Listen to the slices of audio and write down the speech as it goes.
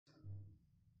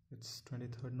It's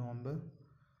 23rd November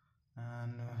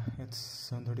and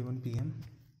it's 7:31 p.m.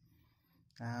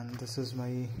 and this is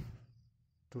my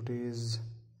today's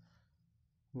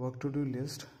work to do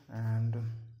list. And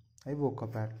I woke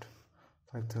up at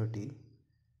 5:30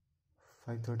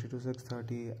 to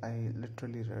 6:30. I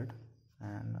literally read,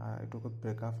 and I took a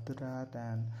break after that,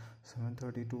 and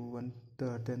 7:30 to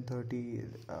 10:30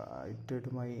 I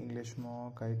did my English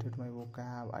mock, I did my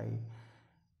vocab. I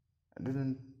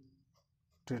didn't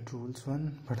did rules one,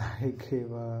 but I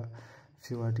gave a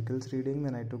few articles reading,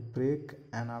 then I took break,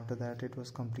 and after that it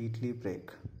was completely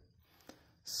break.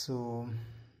 So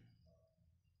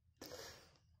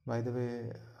by the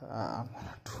way, I'm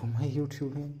gonna do my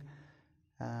YouTubing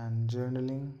and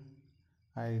journaling.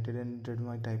 I didn't did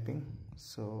my typing,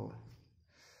 so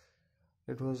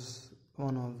it was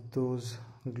one of those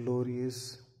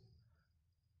gloriously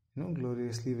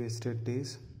wasted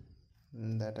days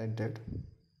that I did.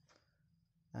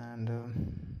 And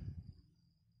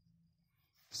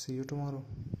see you tomorrow.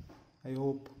 I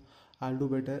hope I'll do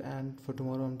better, and for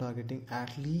tomorrow I'm targeting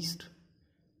at least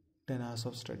 10 hours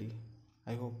of study.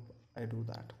 I hope I do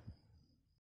that.